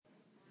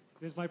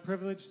It is my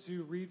privilege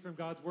to read from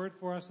God's Word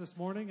for us this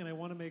morning, and I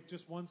want to make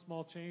just one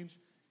small change.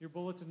 Your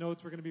bulletin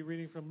notes, we're going to be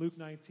reading from Luke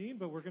 19,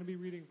 but we're going to be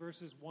reading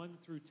verses 1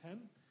 through 10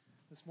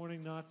 this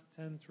morning, not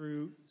 10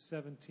 through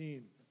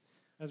 17,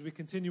 as we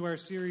continue our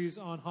series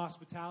on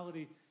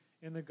hospitality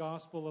in the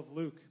Gospel of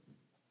Luke.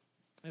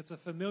 It's a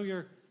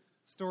familiar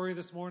story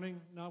this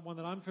morning, not one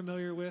that I'm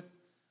familiar with,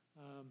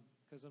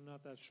 because I'm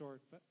not that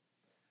short, but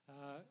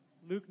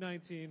Luke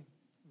 19,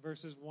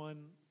 verses 1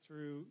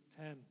 through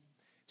 10.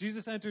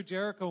 Jesus entered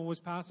Jericho and was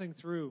passing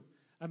through.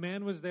 A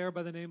man was there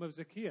by the name of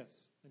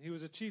Zacchaeus, and he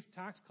was a chief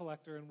tax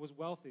collector and was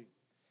wealthy.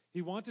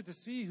 He wanted to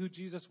see who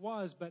Jesus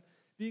was, but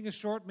being a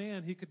short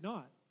man, he could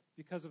not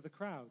because of the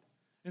crowd.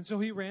 And so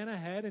he ran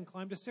ahead and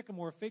climbed a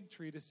sycamore fig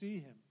tree to see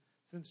him,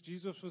 since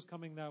Jesus was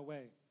coming that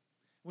way.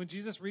 When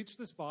Jesus reached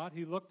the spot,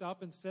 he looked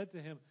up and said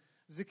to him,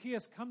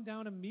 "Zacchaeus, come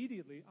down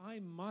immediately. I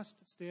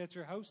must stay at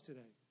your house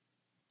today."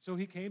 So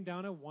he came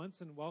down at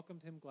once and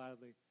welcomed him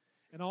gladly.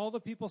 And all the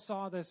people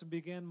saw this and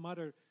began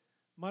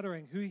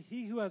muttering,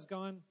 he has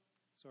gone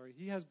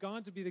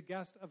to be the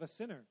guest of a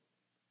sinner.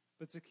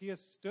 But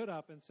Zacchaeus stood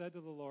up and said to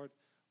the Lord,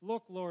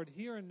 "Look, Lord,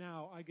 here and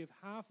now I give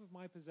half of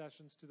my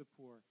possessions to the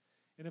poor.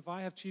 And if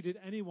I have cheated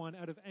anyone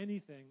out of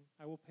anything,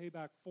 I will pay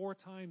back 4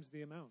 times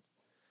the amount."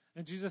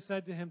 And Jesus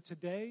said to him,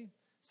 "Today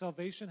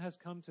salvation has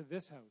come to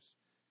this house,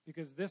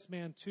 because this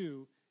man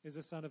too is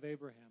a son of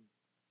Abraham.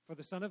 For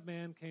the Son of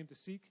Man came to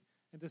seek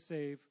and to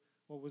save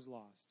what was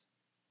lost."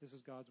 This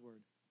is God's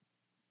word.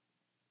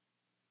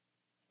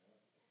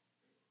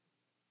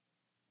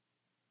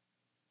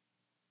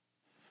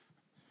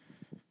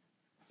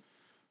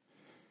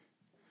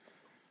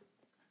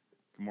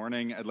 Good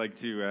morning. I'd like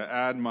to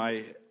add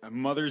my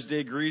Mother's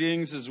Day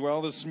greetings as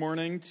well this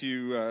morning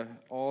to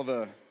all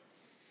the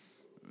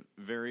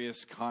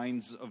various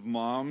kinds of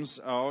moms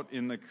out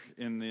in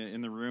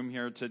the room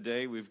here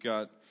today. We've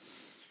got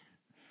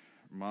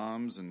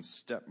moms and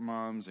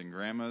stepmoms and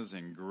grandmas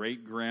and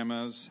great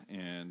grandmas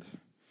and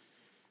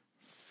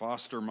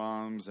foster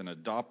moms and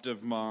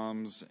adoptive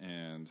moms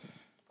and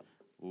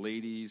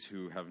ladies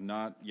who have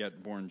not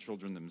yet born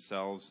children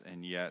themselves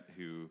and yet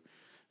who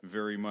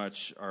very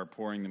much are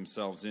pouring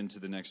themselves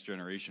into the next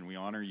generation. We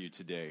honor you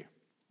today.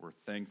 We're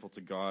thankful to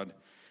God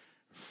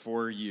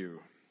for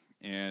you.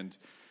 And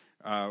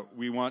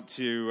we want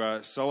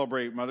to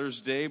celebrate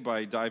Mother's Day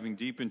by diving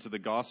deep into the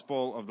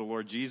gospel of the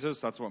Lord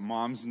Jesus. That's what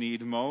moms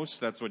need most.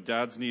 That's what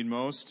dads need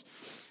most.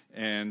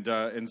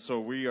 And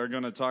so we are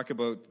going to talk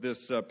about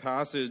this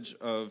passage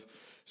of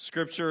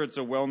Scripture. It's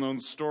a well-known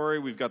story.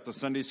 We've got the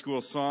Sunday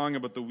school song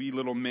about the wee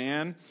little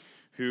man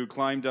who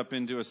climbed up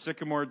into a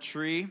sycamore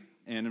tree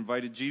and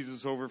invited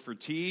Jesus over for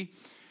tea.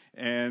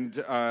 And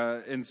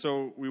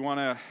so we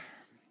want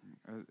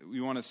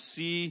to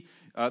see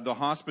the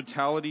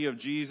hospitality of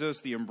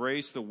Jesus, the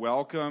embrace, the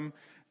welcome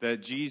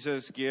that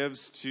Jesus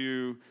gives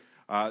to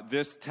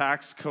this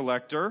tax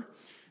collector.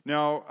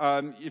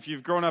 Now, if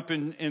you've grown up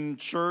in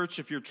church,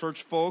 if you're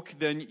church folk,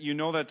 then you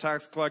know that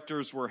tax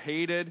collectors were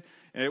hated.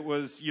 It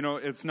was,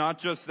 it's not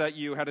just that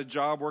you had a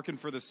job working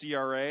for the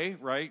CRA,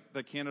 right?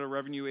 The Canada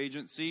Revenue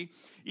Agency.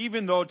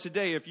 Even though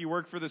today, if you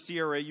work for the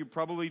CRA, you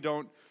probably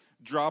don't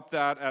drop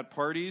that at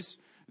parties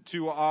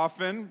too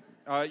often.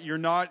 You're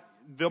not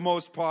the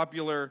most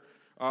popular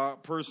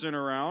person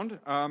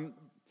around.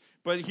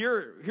 But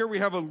here we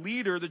have a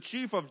leader, the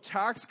chief of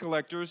tax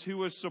collectors, who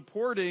was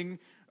supporting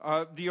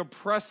the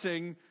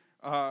oppressing,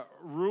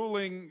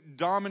 ruling,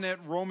 dominant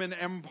Roman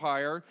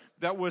Empire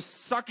that was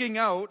sucking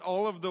out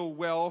all of the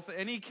wealth,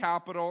 any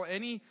capital,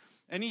 any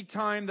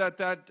time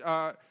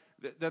that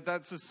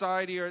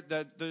society or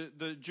that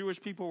the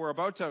Jewish people were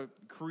about to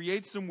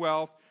create some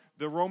wealth,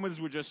 the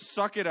Romans would just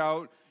suck it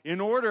out in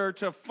order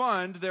to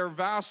fund their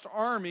vast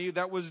army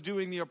that was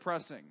doing the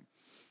oppressing.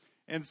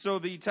 And so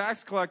the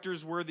tax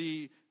collectors were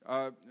the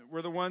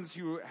ones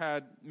who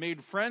had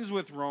made friends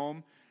with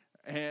Rome,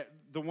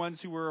 the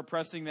ones who were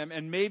oppressing them,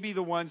 and maybe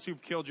the ones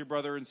who've killed your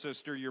brother and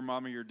sister, your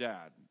mom or your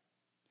dad.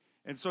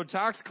 And so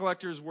tax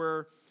collectors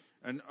were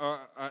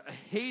a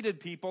hated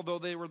people, though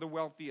they were the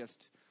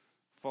wealthiest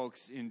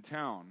folks in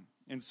town.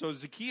 And so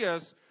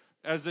Zacchaeus,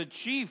 as a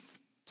chief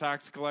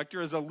tax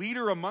collector, as a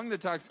leader among the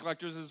tax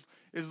collectors,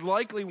 is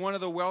likely one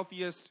of the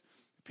wealthiest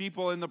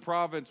people in the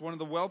province, one of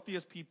the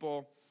wealthiest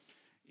people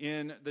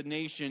in the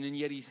nation, and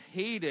yet he's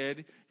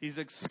hated, he's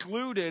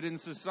excluded in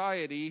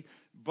society,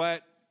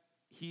 but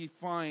he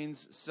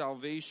finds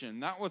salvation.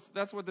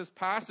 That's what this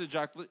passage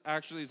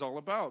actually is all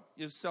about,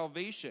 is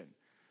salvation.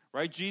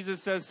 Right?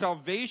 Jesus says,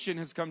 salvation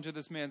has come to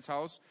this man's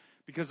house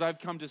because I've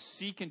come to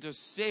seek and to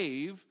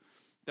save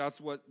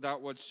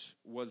that which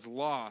was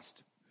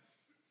lost.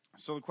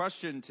 So the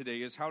question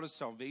today is, how does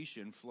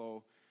salvation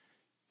flow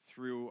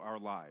through our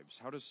lives?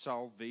 How does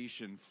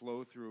salvation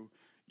flow through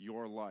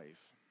your life?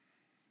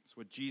 It's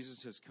what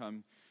Jesus has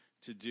come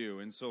to do.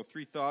 And so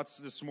 3 thoughts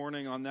this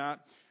morning on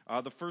that.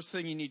 The first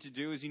thing you need to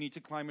do is you need to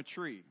climb a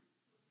tree.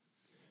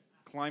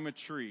 Climb a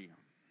tree.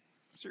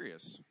 I'm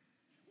serious.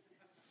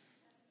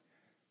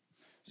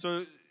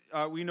 So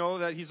we know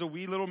that he's a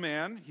wee little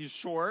man. He's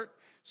short.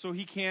 so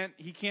he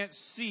can't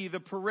see the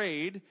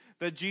parade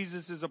that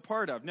Jesus is a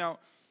part of. Now,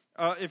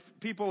 if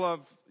people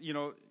have,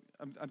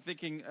 I'm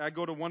thinking, I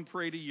go to one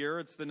parade a year.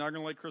 It's the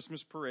Northern Light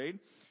Christmas Parade,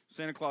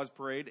 Santa Claus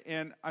Parade.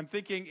 And I'm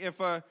thinking, if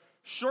a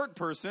short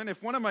person,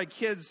 if one of my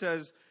kids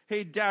says,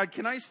 "Hey, Dad,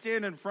 can I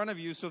stand in front of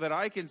you so that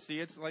I can see?"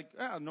 It's like,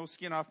 no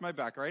skin off my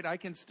back, right? I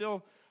can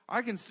still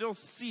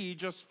see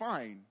just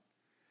fine.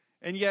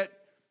 And yet,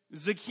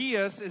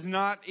 Zacchaeus is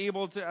not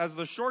able to, as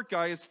the short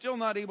guy, is still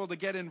not able to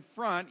get in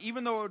front,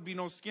 even though it would be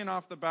no skin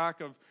off the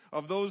back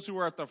of those who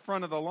are at the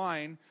front of the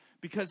line,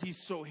 because he's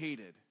so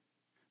hated,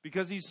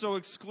 because he's so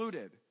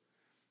excluded.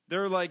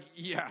 They're like,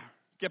 "Yeah,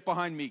 get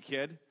behind me,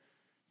 kid.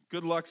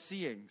 Good luck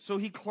seeing." So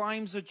he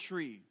climbs a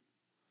tree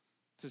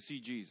to see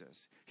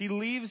Jesus. He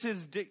leaves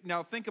his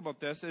now think about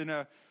this in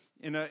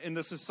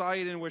the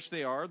society in which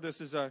they are. This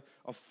is a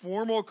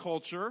formal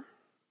culture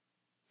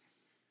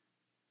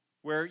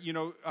where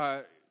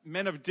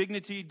men of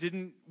dignity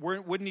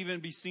wouldn't even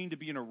be seen to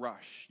be in a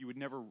rush. You would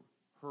never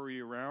hurry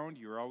around.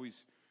 You're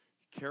always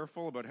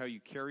careful about how you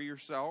carry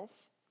yourself.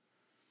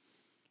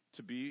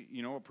 To be,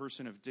 a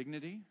person of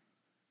dignity,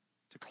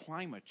 to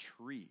climb a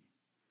tree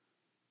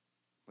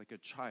like a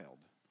child,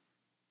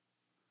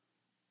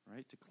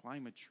 right? To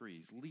climb a tree.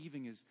 He's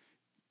leaving his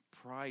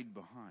pride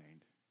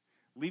behind,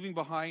 leaving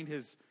behind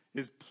his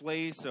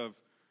place of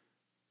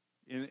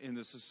in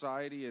the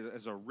society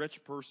as a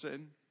rich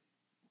person.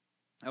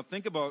 Now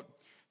think about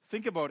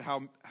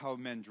how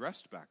men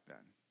dressed back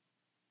then.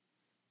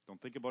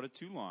 Don't think about it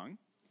too long.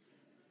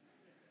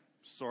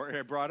 Sorry,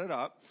 I brought it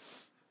up.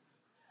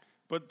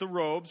 But the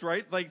robes,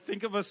 right? Like,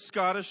 think of a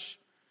Scottish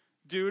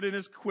dude in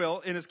his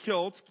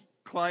kilt,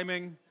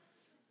 climbing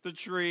the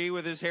tree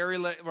with his hairy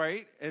leg,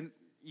 right? And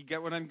you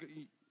get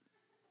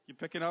you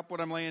picking up what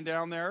I'm laying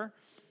down there?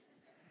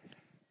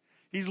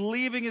 He's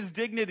leaving his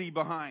dignity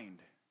behind.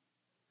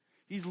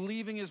 He's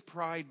leaving his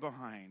pride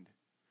behind.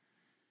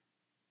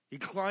 He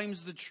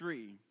climbs the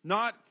tree,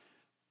 not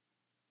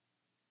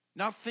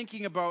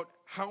thinking about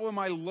how am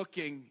I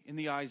looking in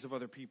the eyes of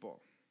other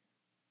people.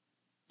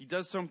 He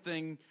does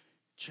something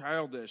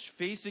childish,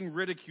 facing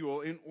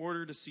ridicule in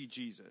order to see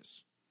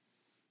Jesus.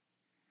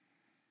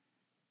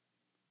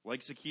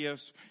 Like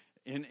Zacchaeus,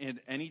 in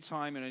any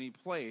time and any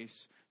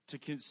place, to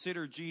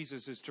consider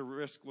Jesus is to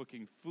risk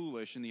looking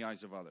foolish in the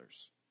eyes of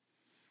others.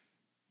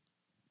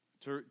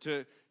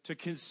 To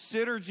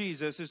consider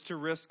Jesus is to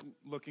risk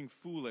looking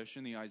foolish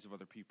in the eyes of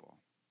other people.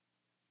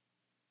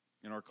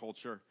 In our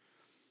culture,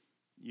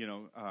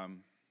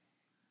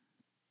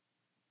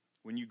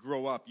 when you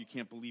grow up, you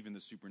can't believe in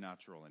the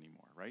supernatural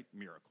anymore, right?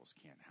 Miracles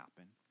can't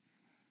happen.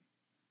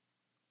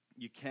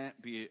 You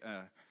can't be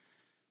an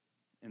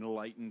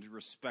enlightened,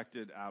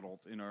 respected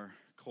adult in our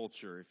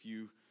culture if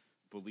you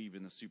believe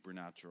in the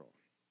supernatural.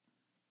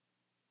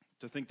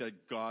 To think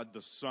that God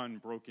the Son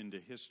broke into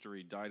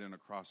history, died on a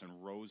cross,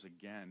 and rose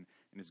again,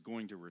 and is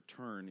going to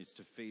return, is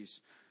to face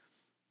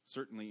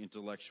certainly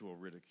intellectual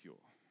ridicule.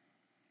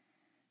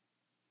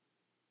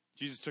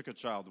 Jesus took a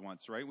child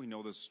once, right? We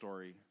know this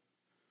story.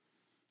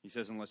 He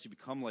says, "Unless you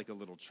become like a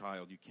little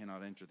child, you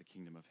cannot enter the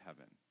kingdom of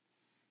heaven."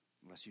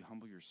 Unless you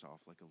humble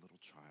yourself like a little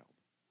child.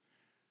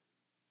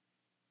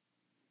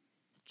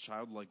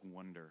 Childlike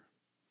wonder.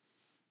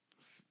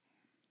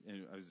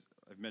 And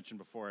I've mentioned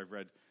before, I've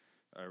read,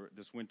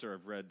 this winter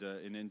I've read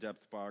an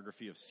in-depth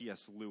biography of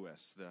C.S.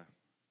 Lewis,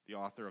 the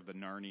author of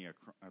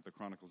the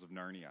Chronicles of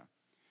Narnia.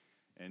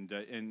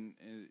 And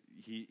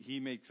he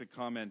makes a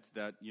comment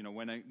that,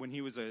 when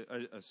he was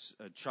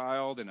a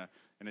child and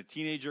a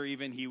teenager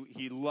even,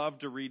 he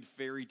loved to read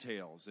fairy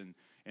tales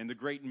and the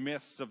great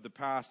myths of the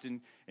past.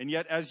 And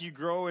yet as you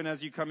grow and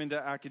as you come into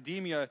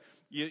academia,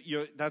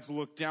 that's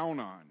looked down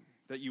on,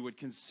 that you would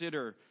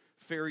consider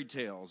fairy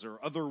tales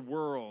or other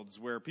worlds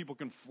where people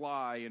can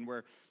fly and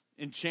where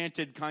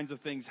enchanted kinds of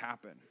things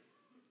happen.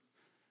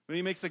 When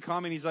he makes a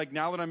comment, he's like,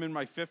 "Now that I'm in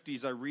my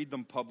 50s, I read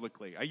them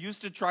publicly. I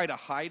used to try to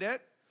hide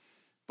it,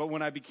 but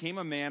when I became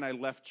a man, I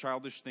left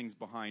childish things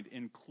behind,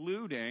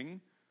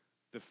 including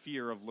the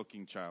fear of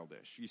looking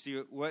childish." You see,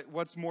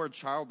 what's more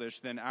childish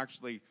than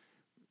actually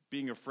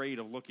being afraid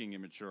of looking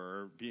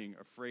immature or being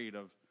afraid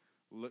of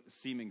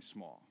seeming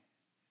small?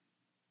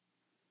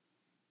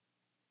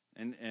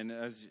 And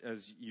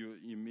as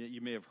you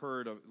may have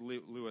heard,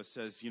 Lewis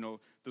says,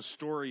 the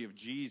story of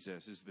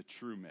Jesus is the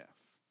true myth.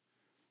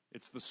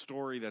 It's the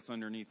story that's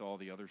underneath all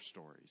the other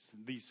stories.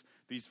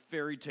 These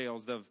fairy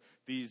tales,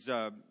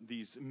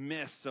 these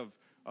myths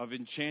of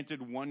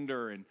enchanted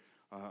wonder and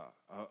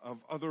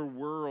of other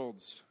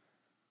worlds.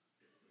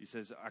 He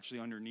says, actually,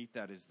 underneath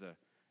that is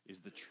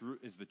the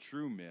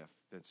true myth.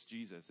 That's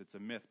Jesus. It's a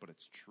myth, but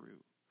it's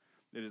true.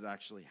 That it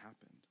actually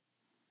happened.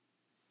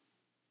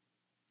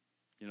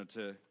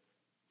 To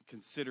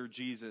consider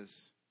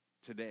Jesus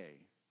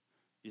today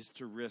is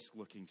to risk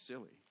looking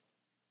silly.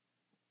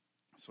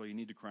 So you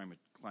need to climb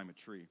a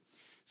tree.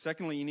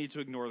 Secondly, you need to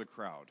ignore the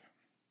crowd.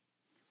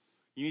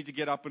 You need to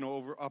get up and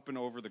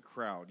over the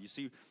crowd. You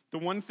see, the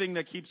one thing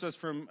that keeps us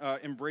from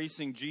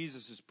embracing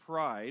Jesus is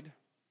pride.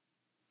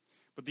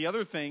 But the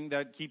other thing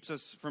that keeps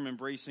us from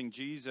embracing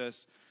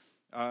Jesus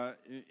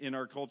in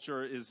our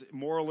culture is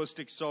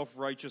moralistic,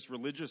 self-righteous,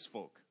 religious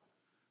folk.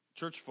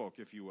 Church folk,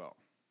 if you will.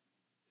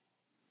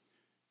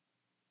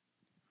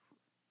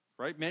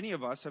 Right? Many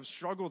of us have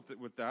struggled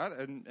with that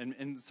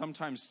and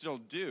sometimes still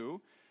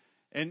do.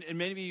 And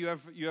maybe you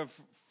have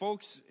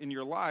folks in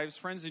your lives,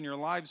 friends in your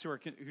lives who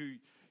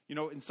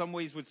in some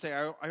ways would say,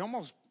 I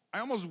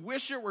almost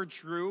wish it were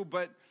true,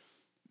 but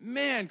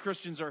man,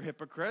 Christians are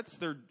hypocrites.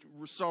 They're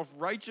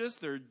self-righteous,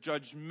 they're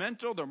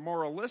judgmental, they're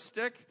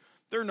moralistic,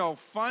 they're no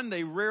fun,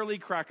 they rarely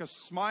crack a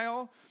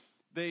smile.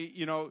 They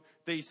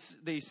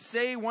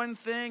say one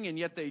thing and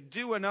yet they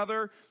do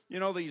another.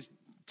 These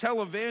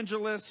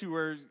televangelists who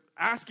are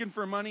asking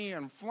for money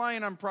and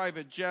flying on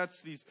private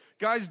jets, these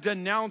guys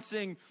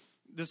denouncing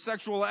the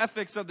sexual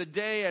ethics of the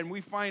day, and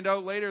we find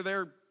out later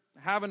they're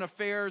having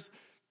affairs.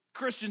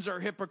 Christians are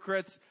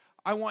hypocrites.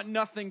 I want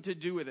nothing to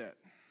do with it.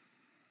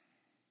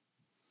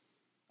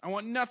 I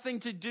want nothing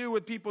to do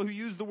with people who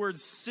use the word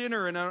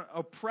sinner in an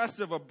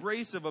oppressive,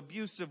 abrasive,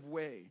 abusive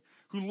way,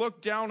 who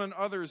look down on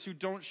others who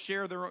don't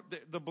share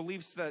the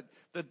beliefs that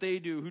they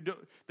do.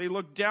 They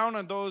look down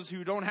on those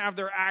who don't have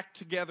their act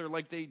together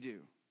like they do.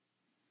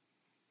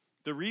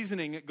 The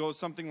reasoning, it goes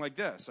something like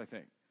this, I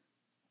think.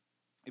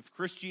 If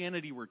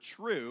Christianity were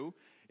true,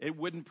 it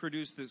wouldn't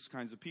produce these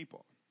kinds of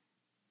people.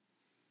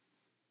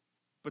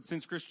 But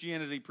since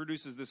Christianity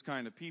produces this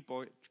kind of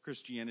people,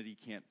 Christianity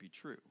can't be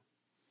true.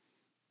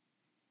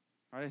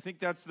 Right? I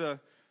think that's the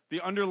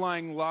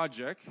underlying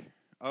logic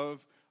of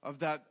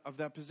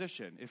that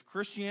position. If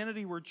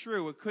Christianity were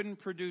true, it couldn't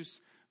produce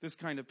this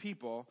kind of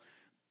people,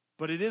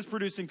 but it is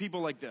producing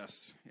people like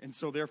this, and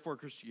so therefore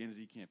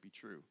Christianity can't be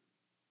true.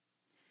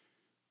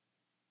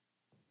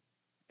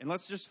 And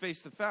let's just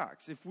face the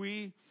facts. If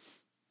we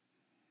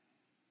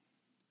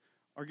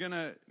are going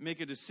to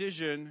make a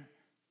decision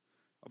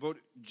about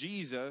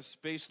Jesus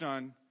based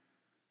on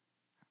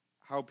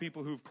how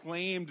people who've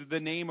claimed the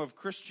name of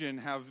Christian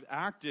have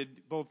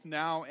acted both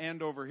now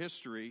and over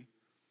history,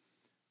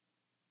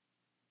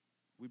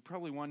 we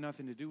probably want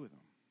nothing to do with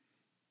them.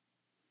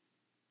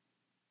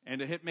 And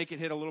to make it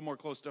hit a little more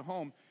close to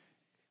home,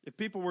 if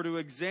people were to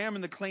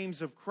examine the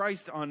claims of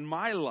Christ on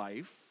my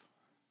life,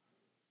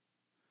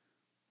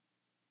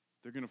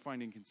 they're going to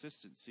find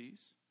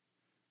inconsistencies.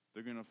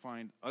 They're going to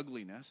find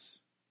ugliness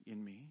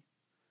in me.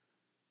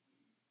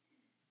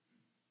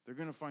 They're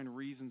going to find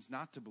reasons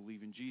not to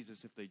believe in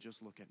Jesus if they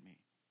just look at me.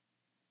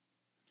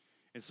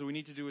 And so we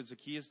need to do as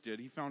Zacchaeus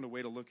did. He found a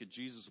way to look at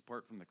Jesus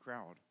apart from the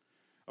crowd.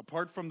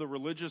 Apart from the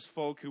religious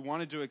folk who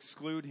wanted to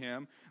exclude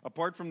him.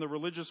 Apart from the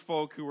religious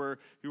folk who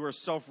were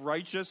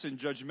self-righteous and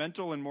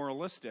judgmental and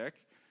moralistic.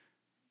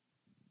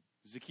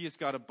 Zacchaeus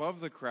got above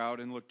the crowd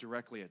and looked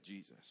directly at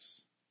Jesus.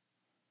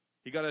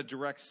 He got a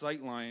direct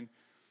sight line.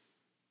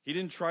 He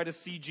didn't try to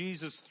see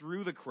Jesus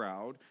through the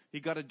crowd. He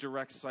got a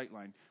direct sight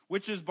line.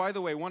 Which is, by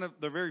the way, one of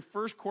the very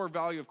first core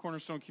value of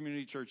Cornerstone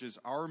Community Church is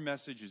our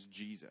message is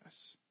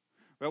Jesus.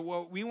 But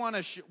what we want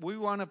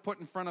to put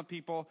in front of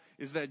people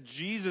is that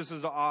Jesus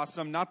is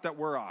awesome, not that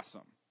we're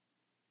awesome.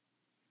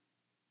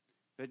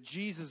 That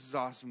Jesus is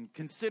awesome.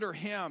 Consider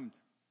him.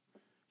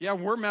 Yeah,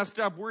 we're messed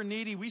up. We're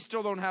needy. We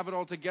still don't have it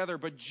all together.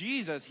 But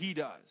Jesus, he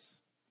does.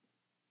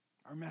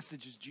 Our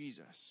message is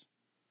Jesus.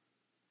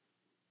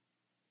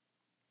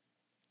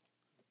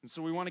 And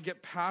so we want to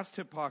get past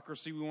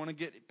hypocrisy. We want to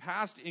get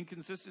past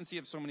inconsistency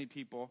of so many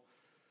people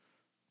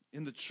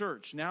in the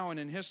church, now and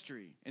in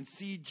history, and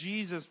see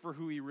Jesus for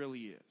who he really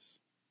is.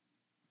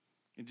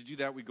 And to do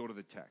that, we go to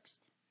the text.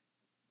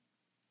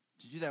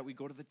 To do that, we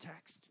go to the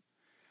text.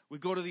 We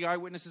go to the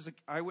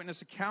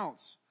eyewitness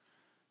accounts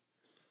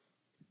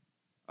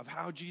of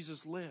how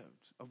Jesus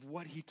lived, of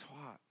what he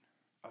taught,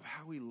 of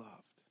how he loved,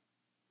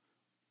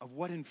 of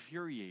what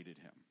infuriated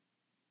him.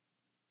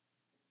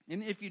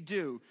 And if you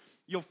do,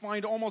 you'll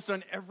find almost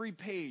on every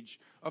page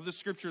of the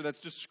scripture that's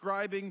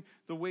describing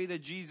the way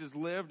that Jesus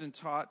lived and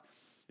taught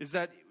is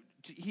that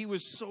he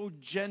was so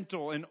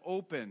gentle and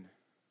open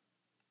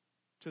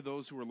to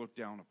those who were looked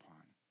down upon.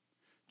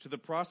 To the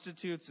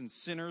prostitutes and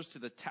sinners, to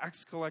the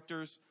tax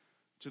collectors,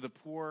 to the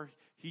poor,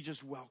 he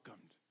just welcomed.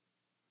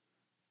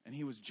 And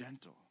he was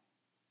gentle.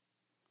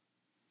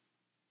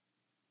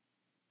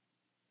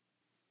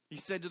 He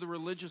said to the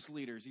religious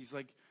leaders, he's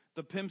like,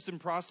 the pimps and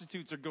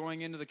prostitutes are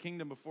going into the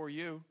kingdom before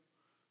you.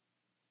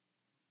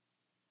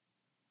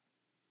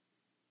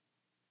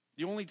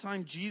 The only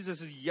time Jesus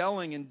is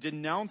yelling and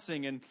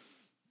denouncing and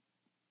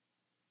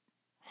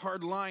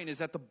hard line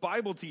is at the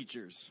Bible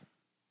teachers,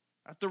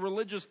 at the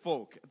religious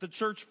folk, at the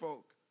church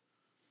folk.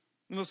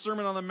 In the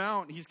Sermon on the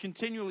Mount, he's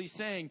continually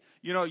saying,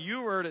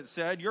 you heard it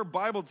said, your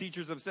Bible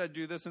teachers have said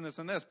do this and this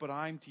and this, but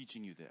I'm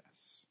teaching you this.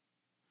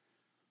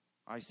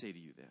 I say to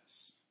you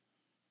this.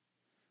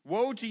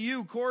 Woe to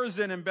you,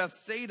 Chorazin and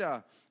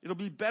Bethsaida. It'll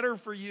be better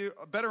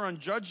on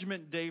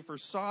judgment day for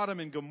Sodom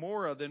and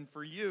Gomorrah than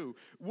for you.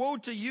 Woe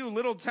to you,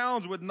 little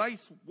towns with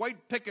nice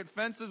white picket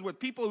fences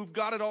with people who've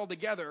got it all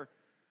together.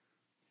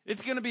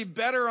 It's going to be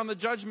better on the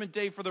judgment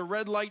day for the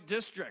red light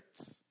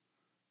districts,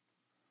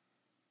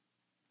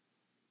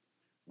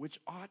 which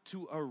ought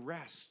to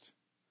arrest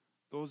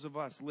Those of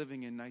us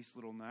living in nice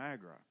little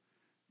Niagara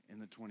in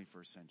the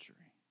 21st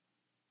century.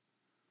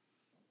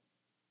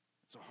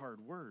 It's a hard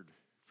word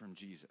from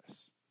Jesus.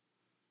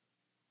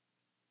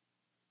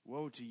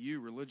 Woe to you,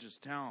 religious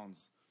towns,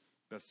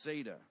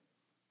 Bethsaida,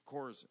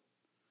 Chorazin.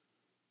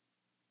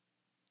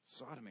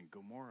 Sodom and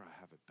Gomorrah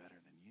have it better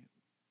than you.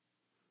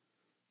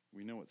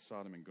 We know what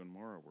Sodom and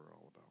Gomorrah were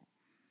all about.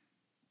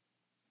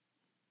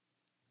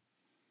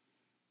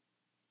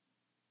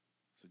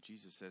 So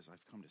Jesus says,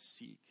 I've come to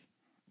seek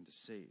and to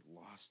save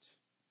lost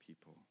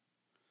people.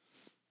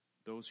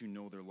 Those who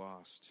know they're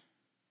lost.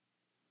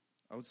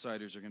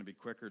 Outsiders are going to be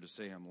quicker to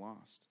say, I'm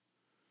lost.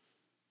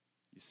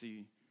 You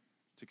see,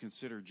 to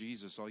consider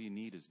Jesus, all you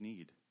need is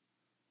need.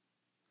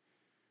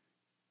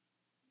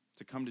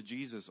 To come to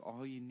Jesus,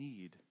 all you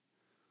need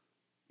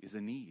is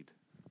a need.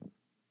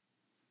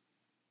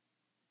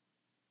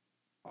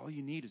 All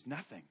you need is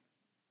nothing.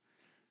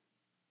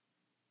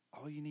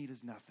 All you need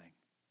is nothing.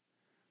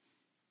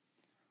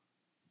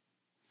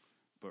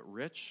 But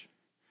rich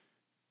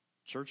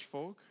church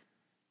folk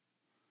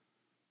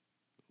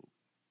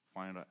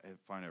find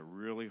it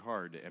really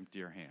hard to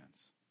empty our hands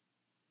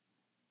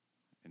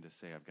and to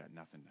say, I've got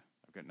nothing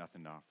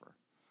to offer.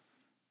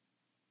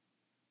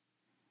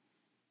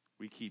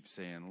 We keep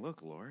saying,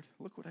 look, Lord,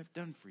 look what I've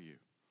done for you.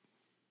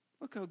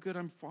 Look how good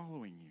I'm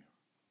following you.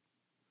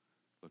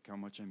 Look how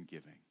much I'm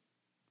giving.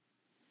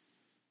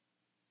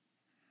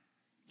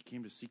 He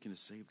came to seek and to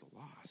save the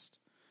lost.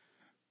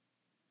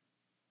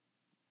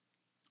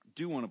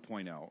 Do want to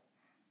point out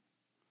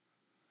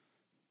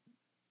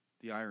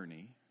the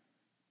irony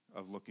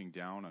of looking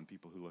down on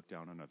people who look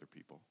down on other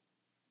people,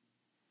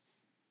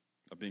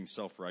 of being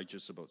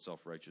self-righteous about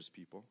self-righteous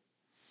people,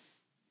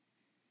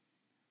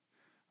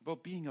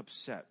 about being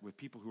upset with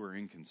people who are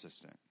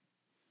inconsistent,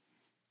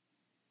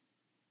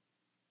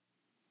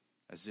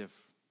 as if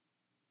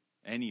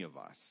any of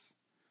us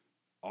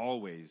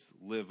always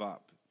live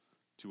up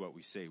to what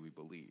we say we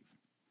believe.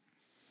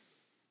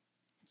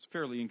 It's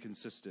fairly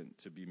inconsistent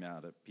to be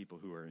mad at people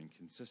who are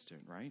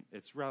inconsistent, right?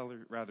 It's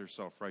rather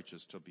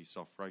self-righteous to be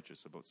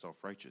self-righteous about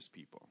self-righteous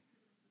people.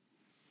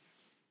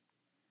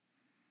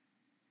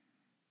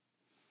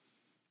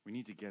 We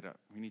need to get up.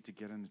 We need to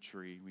get in the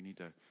tree. We need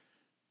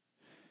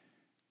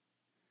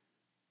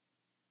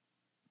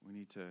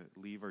to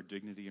leave our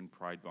dignity and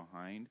pride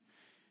behind,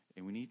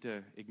 and we need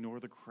to ignore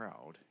the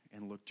crowd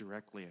and look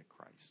directly at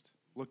Christ.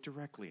 Look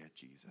directly at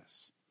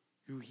Jesus,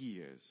 who he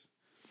is.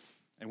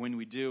 And when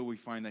we do, we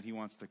find that he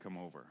wants to come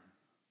over.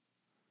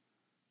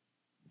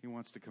 He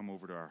wants to come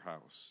over to our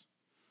house.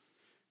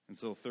 And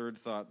so third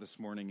thought this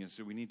morning is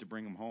that we need to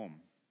bring him home.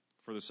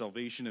 For the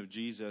salvation of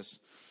Jesus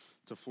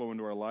to flow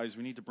into our lives,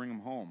 we need to bring him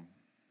home.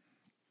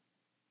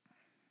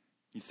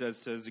 He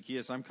says to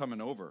Zacchaeus, I'm coming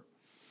over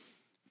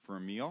for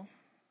a meal.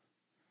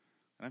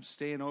 And I'm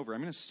staying over. I'm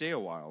going to stay a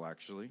while,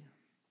 actually.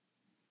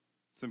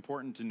 It's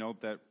important to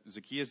note that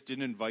Zacchaeus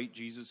didn't invite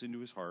Jesus into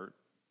his heart.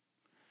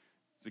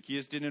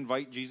 Zacchaeus didn't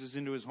invite Jesus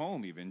into his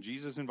home even.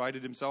 Jesus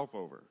invited himself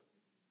over.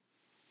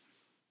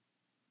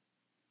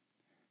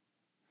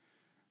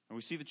 And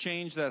we see the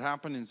change that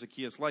happened in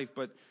Zacchaeus' life,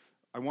 but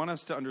I want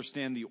us to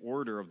understand the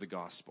order of the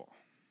gospel.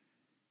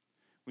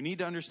 We need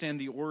to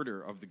understand the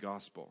order of the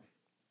gospel.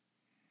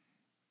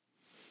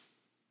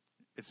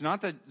 It's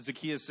not that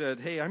Zacchaeus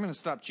said, hey, I'm going to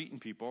stop cheating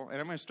people, and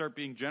I'm going to start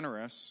being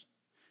generous.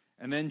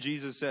 And then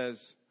Jesus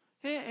says,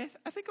 hey,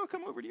 I think I'll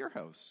come over to your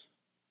house.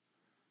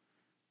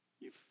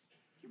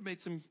 You've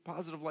made some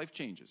positive life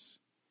changes.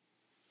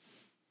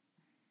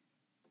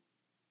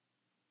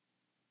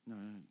 No.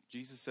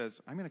 Jesus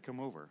says, I'm going to come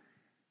over.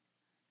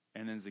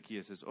 And then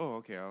Zacchaeus says, oh,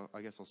 okay,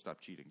 I guess I'll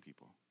stop cheating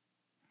people.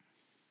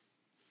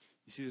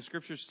 You see, the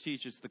scriptures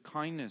teach it's the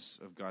kindness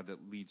of God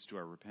that leads to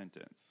our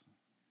repentance.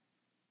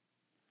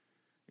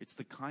 It's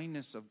the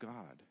kindness of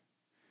God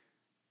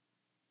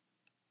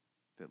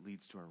that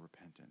leads to our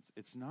repentance.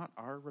 It's not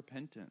our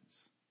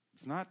repentance.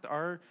 It's not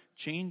our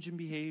change in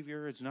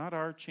behavior. It's not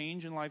our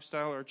change in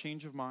lifestyle, our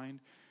change of mind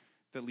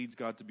that leads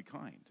God to be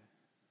kind.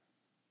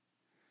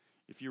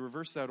 If you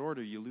reverse that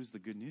order, you lose the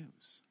good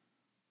news.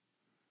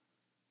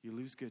 You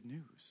lose good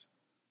news.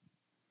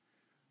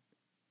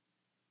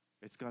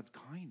 It's God's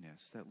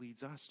kindness that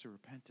leads us to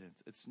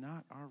repentance. It's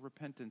not our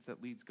repentance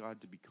that leads God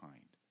to be kind.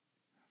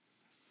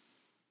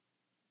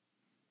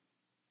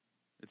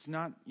 It's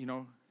not,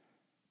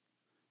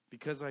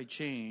 because I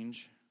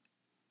change,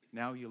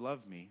 now you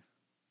love me.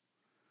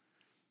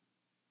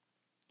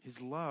 His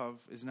love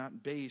is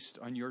not based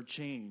on your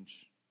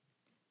change.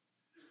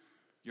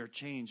 Your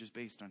change is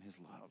based on his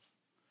love.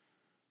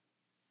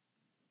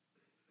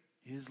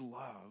 His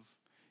love,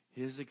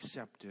 his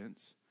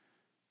acceptance,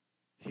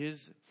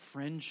 his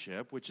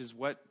friendship, which is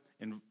what,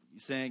 in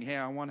saying, hey,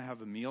 I want to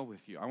have a meal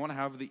with you. I want to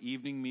have the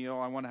evening meal.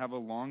 I want to have a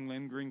long,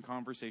 lingering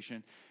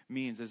conversation,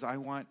 means is I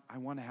want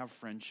to have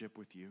friendship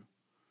with you.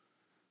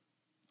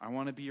 I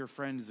want to be your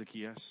friend,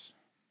 Zacchaeus.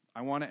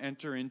 I want to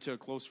enter into a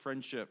close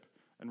friendship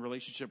and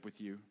relationship with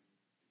you.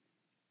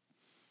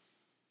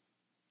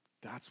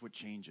 That's what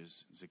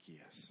changes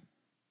Zacchaeus.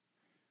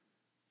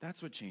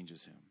 That's what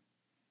changes him.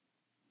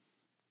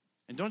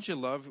 And don't you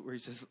love where he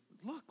says,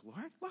 look,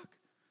 Lord,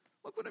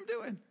 look what I'm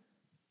doing.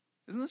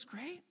 Isn't this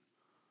great?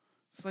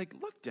 It's like,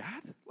 look,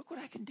 Dad, look what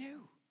I can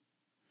do.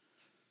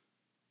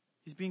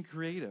 He's being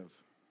creative.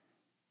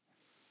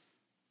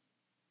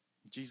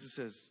 Jesus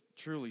says,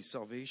 truly,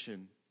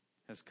 salvation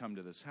has come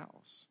to this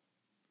house.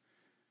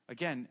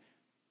 Again,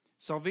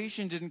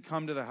 salvation didn't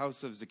come to the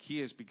house of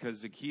Zacchaeus because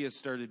Zacchaeus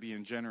started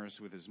being generous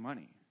with his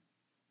money.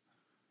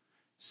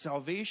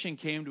 Salvation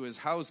came to his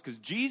house because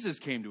Jesus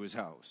came to his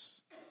house.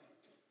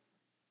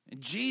 And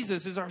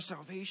Jesus is our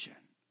salvation.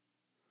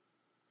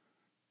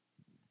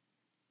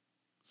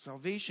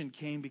 Salvation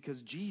came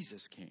because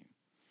Jesus came.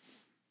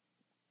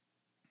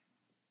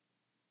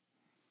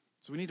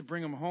 So we need to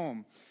bring him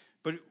home.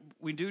 But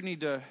we do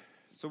need to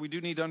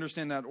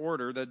understand that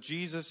order, that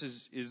Jesus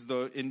is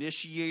the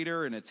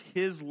initiator, and it's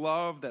his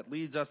love that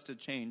leads us to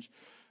change.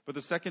 But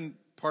the second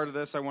part of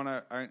this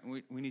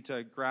we need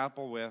to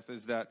grapple with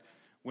is that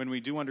when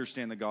we do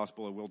understand the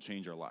gospel, it will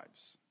change our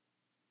lives.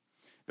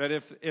 That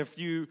if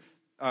you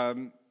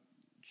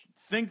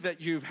think that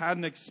you've had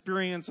an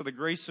experience of the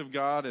grace of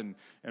God and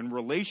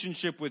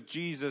relationship with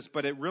Jesus,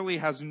 but it really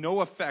has no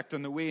effect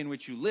on the way in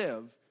which you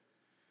live,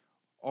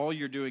 all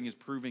you're doing is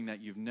proving that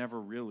you've never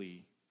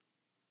really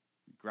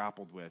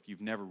grappled with,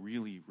 you've never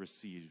really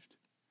received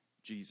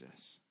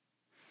Jesus.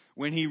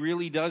 When he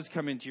really does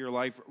come into your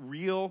life,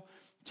 real,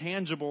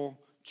 tangible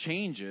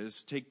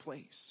changes take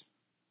place.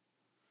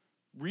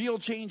 Real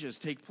changes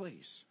take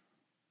place.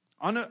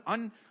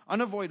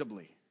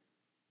 Unavoidably.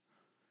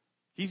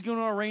 He's going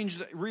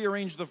to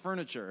rearrange the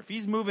furniture. If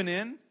he's moving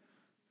in,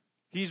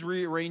 he's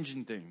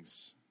rearranging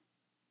things.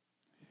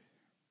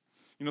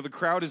 You know, the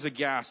crowd is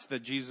aghast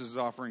that Jesus is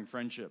offering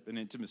friendship and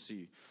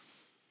intimacy,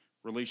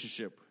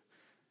 relationship.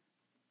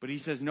 But he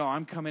says, no,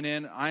 I'm coming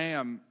in.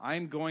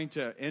 I'm going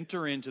to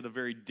enter into the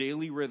very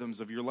daily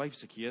rhythms of your life,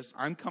 Zacchaeus.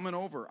 I'm coming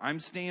over. I'm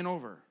staying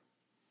over.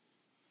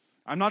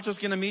 I'm not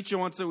just going to meet you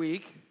once a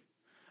week.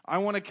 I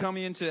want to come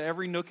into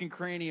every nook and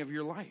cranny of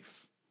your life.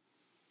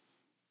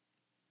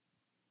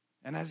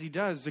 And as he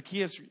does,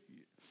 Zacchaeus,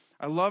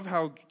 I love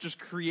how just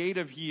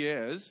creative he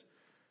is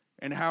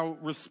and how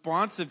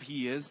responsive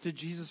he is to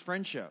Jesus'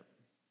 friendship.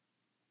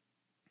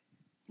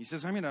 He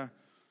says, I'm going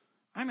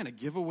to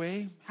give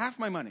away half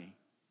my money.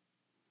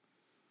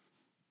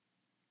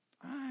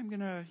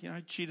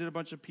 I cheated a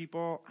bunch of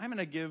people. I'm going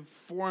to give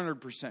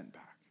 400%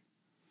 back.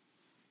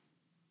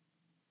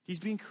 He's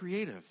being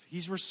creative.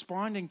 He's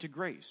responding to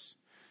grace.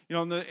 You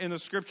know, in the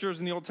scriptures,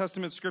 in the Old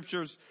Testament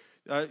scriptures,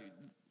 the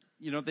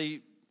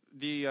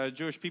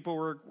Jewish people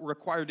were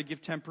required to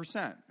give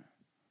 10%.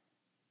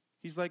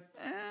 He's like,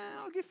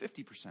 I'll give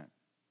 50%.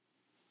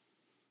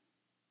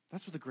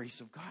 That's what the grace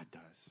of God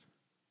does.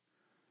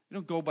 You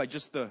don't go by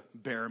just the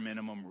bare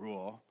minimum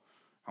rule.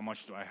 How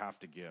much do I have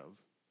to give?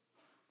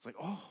 It's like,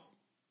 oh,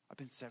 I've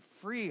been set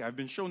free. I've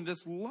been shown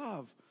this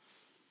love.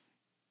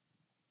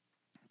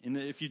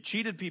 If you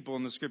cheated people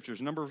in the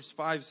scriptures, Numbers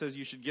 5 says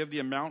you should give the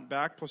amount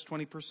back plus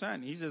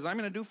 20%. He says, I'm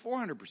going to do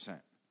 400%.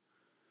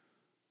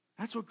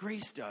 That's what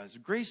grace does.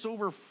 Grace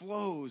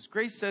overflows.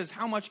 Grace says,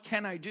 how much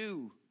can I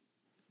do?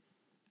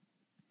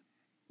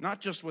 Not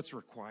just what's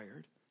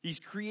required. He's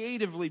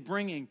creatively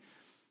bringing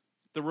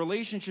the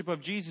relationship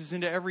of Jesus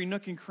into every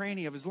nook and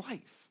cranny of his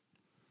life.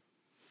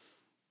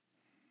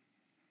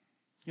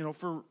 You know,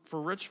 for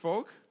rich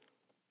folk,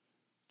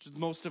 which is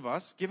most of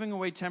us, giving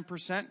away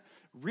 10%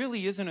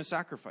 really isn't a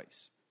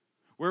sacrifice.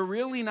 We're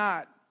really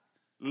not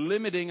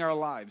limiting our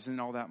lives in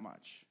all that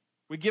much.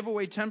 We give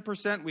away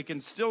 10%, we can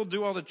still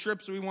do all the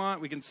trips we want,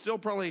 we can still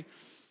probably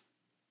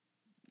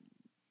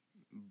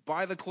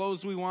buy the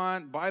clothes we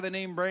want, buy the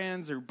name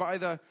brands, or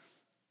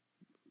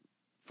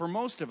for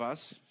most of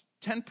us,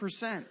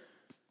 10%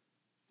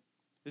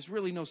 is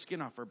really no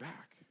skin off our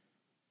back.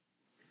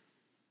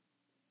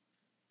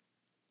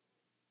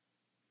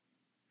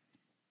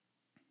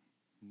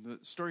 The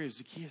story of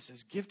Zacchaeus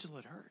says, give till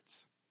it hurts.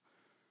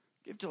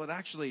 Give till it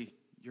actually,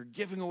 you're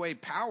giving away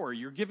power.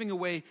 You're giving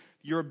away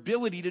your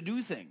ability to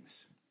do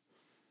things.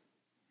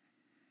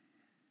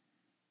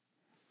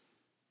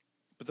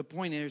 But the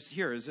point is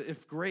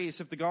if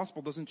the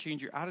gospel doesn't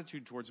change your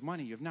attitude towards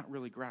money, you've not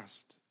really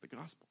grasped the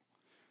gospel.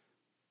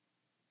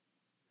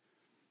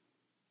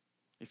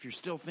 If you're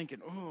still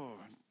thinking,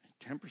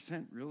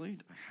 10% really?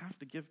 I have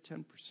to give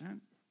 10%?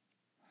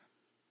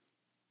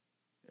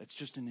 It's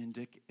just an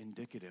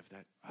indicative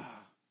that,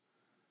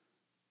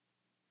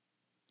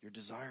 your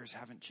desires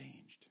haven't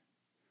changed.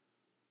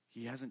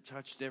 He hasn't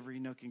touched every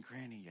nook and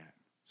cranny yet.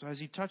 So has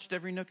he touched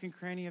every nook and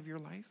cranny of your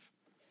life?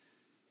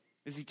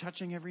 Is he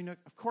touching every nook?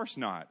 Of course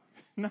not.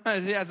 No,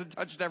 he hasn't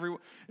touched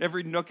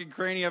every nook and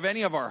cranny of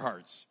any of our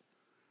hearts.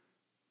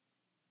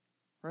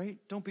 Right?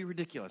 Don't be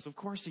ridiculous. Of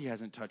course he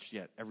hasn't touched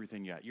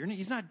everything yet.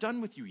 He's not done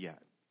with you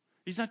yet.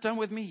 He's not done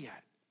with me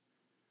yet.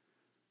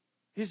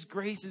 His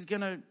grace is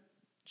going to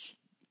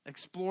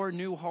explore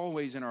new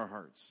hallways in our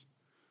hearts.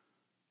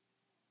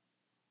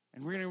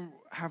 And we're going to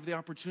have the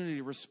opportunity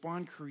to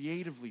respond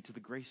creatively to the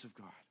grace of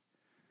God.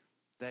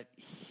 That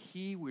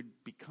he would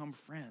become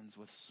friends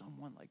with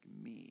someone like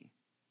me.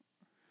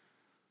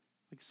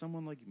 like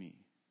someone like me.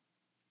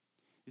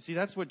 You see,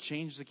 that's what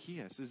changed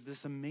Zacchaeus, is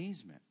this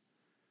amazement.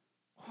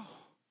 Oh,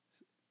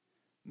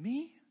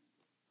 me?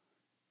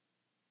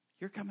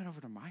 You're coming over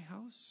to my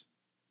house?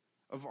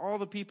 Of all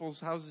the people's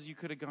houses you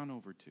could have gone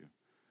over to,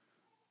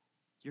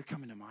 you're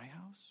coming to my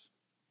house?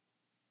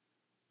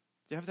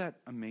 Do you have that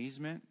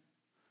amazement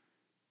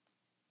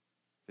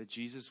that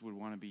Jesus would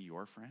want to be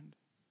your friend?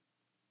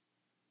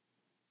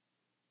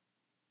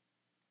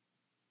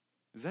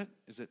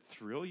 Does it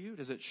thrill you?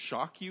 Does it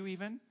shock you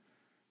even?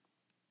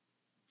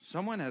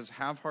 Someone as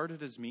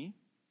half-hearted as me?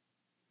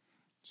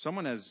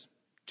 Someone as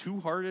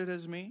two-hearted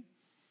as me?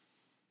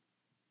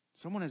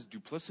 Someone as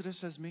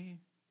duplicitous as me?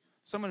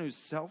 Someone who's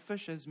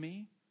selfish as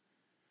me?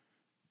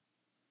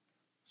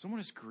 Someone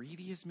as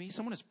greedy as me?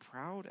 Someone as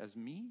proud as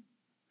me?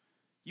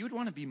 You would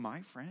want to be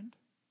my friend?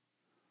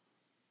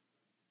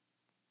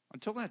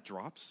 Until that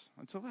drops,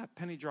 until that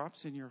penny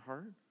drops in your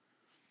heart,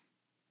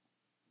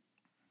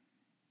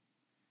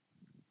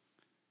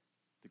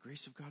 the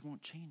grace of God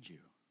won't change you.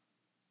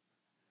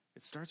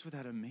 It starts with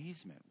that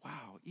amazement.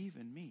 Wow,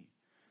 even me.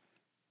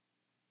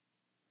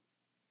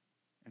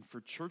 And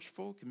for church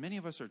folk, many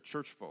of us are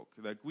church folk.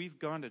 Like, we've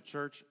gone to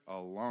church a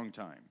long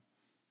time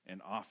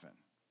and often.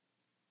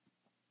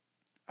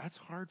 That's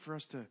hard for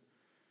us to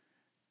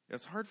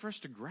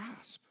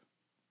grasp.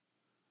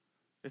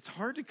 It's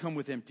hard to come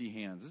with empty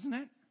hands, isn't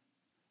it?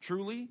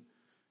 Truly.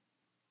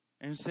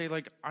 And say,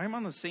 like, I'm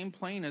on the same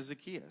plane as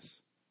Zacchaeus.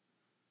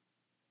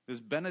 This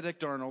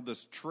Benedict Arnold,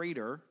 this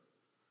traitor,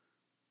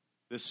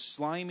 this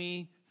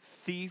slimy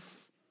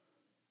thief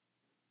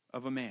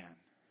of a man.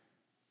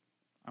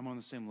 I'm on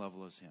the same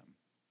level as him.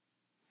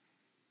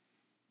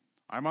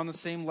 I'm on the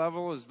same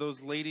level as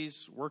those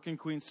ladies working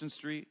Queenston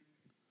Street.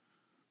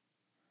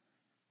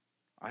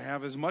 I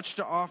have as much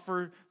to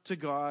offer to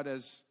God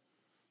as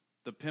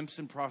the pimps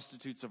and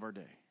prostitutes of our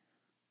day.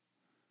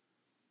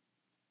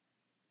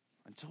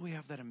 Until we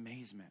have that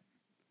amazement,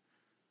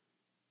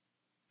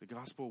 the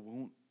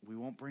gospel we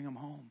won't bring them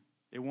home.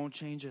 It won't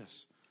change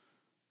us.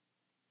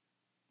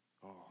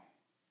 Oh.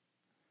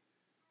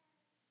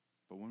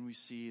 But when we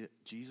see that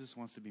Jesus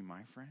wants to be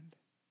my friend,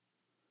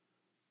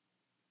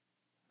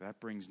 that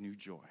brings new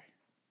joy.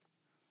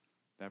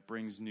 That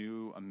brings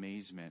new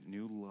amazement,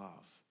 new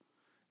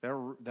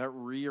love. That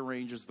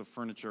rearranges the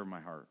furniture of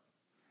my heart.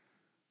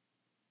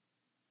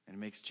 And it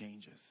makes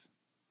changes.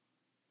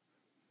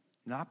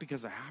 Not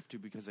because I have to,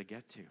 because I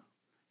get to.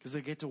 Because I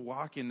get to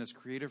walk in this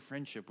creative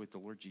friendship with the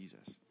Lord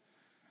Jesus.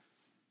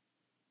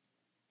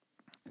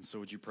 And so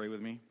would you pray with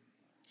me?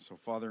 So,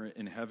 Father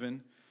in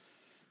heaven,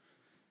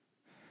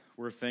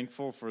 we're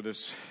thankful for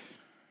this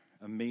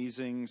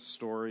amazing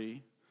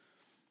story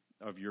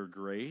of your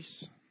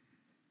grace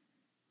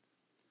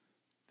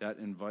that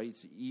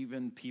invites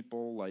even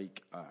people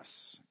like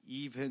us,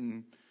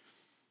 even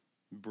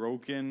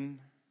broken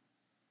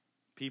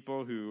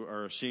people who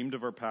are ashamed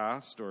of our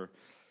past, or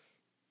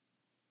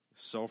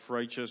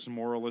self-righteous,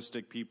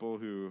 moralistic people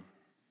who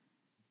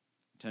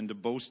tend to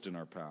boast in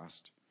our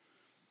past,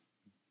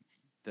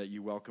 that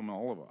you welcome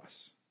all of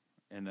us,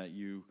 and that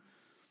you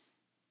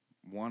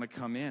want to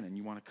come in and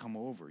you want to come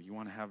over. You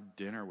want to have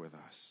dinner with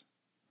us.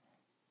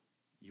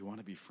 You want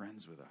to be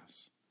friends with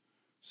us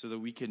so that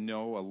we can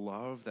know a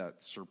love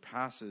that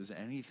surpasses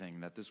anything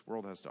that this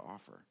world has to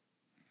offer.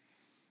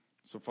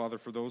 So, Father,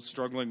 for those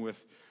struggling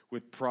with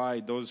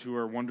pride, those who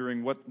are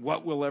wondering,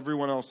 what will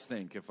everyone else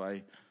think if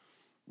I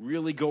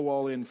really go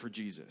all in for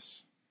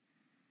Jesus?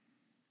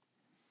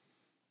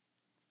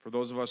 For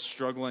those of us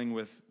struggling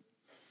with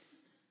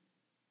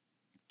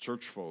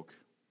church folk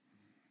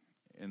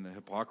and the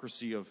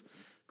hypocrisy of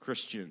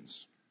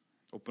Christians,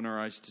 open our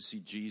eyes to see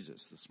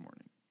Jesus this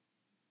morning.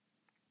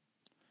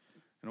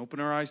 And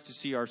open our eyes to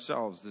see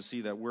ourselves, to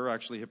see that we're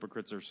actually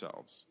hypocrites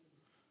ourselves.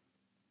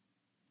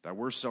 That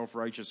we're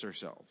self-righteous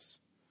ourselves.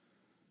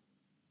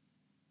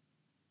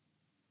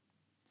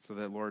 So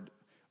that, Lord,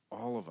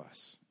 all of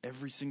us,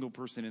 every single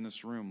person in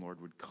this room, Lord,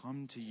 would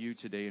come to you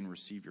today and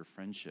receive your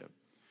friendship.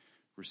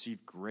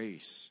 Receive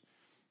grace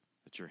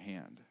at your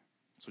hand.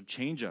 So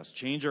change us.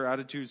 Change our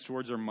attitudes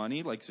towards our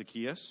money like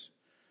Zacchaeus.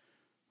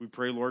 We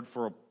pray, Lord,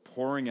 for a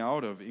pouring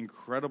out of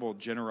incredible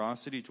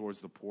generosity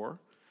towards the poor.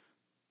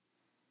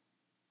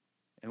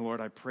 And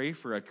Lord, I pray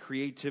for a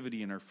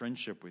creativity in our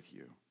friendship with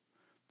you.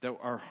 That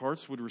our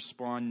hearts would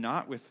respond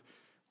not with,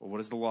 well, what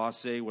does the law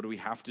say? What do we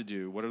have to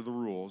do? What are the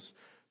rules?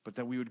 But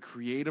that we would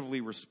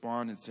creatively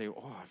respond and say,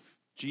 oh, if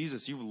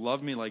Jesus, you've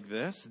loved me like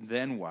this,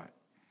 then what?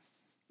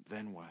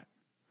 Then what?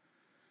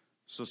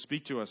 So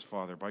speak to us,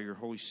 Father, by your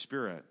Holy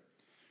Spirit.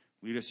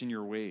 Lead us in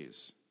your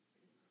ways.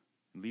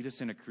 Lead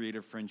us in a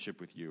creative friendship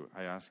with you.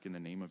 I ask in the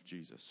name of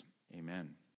Jesus. Amen.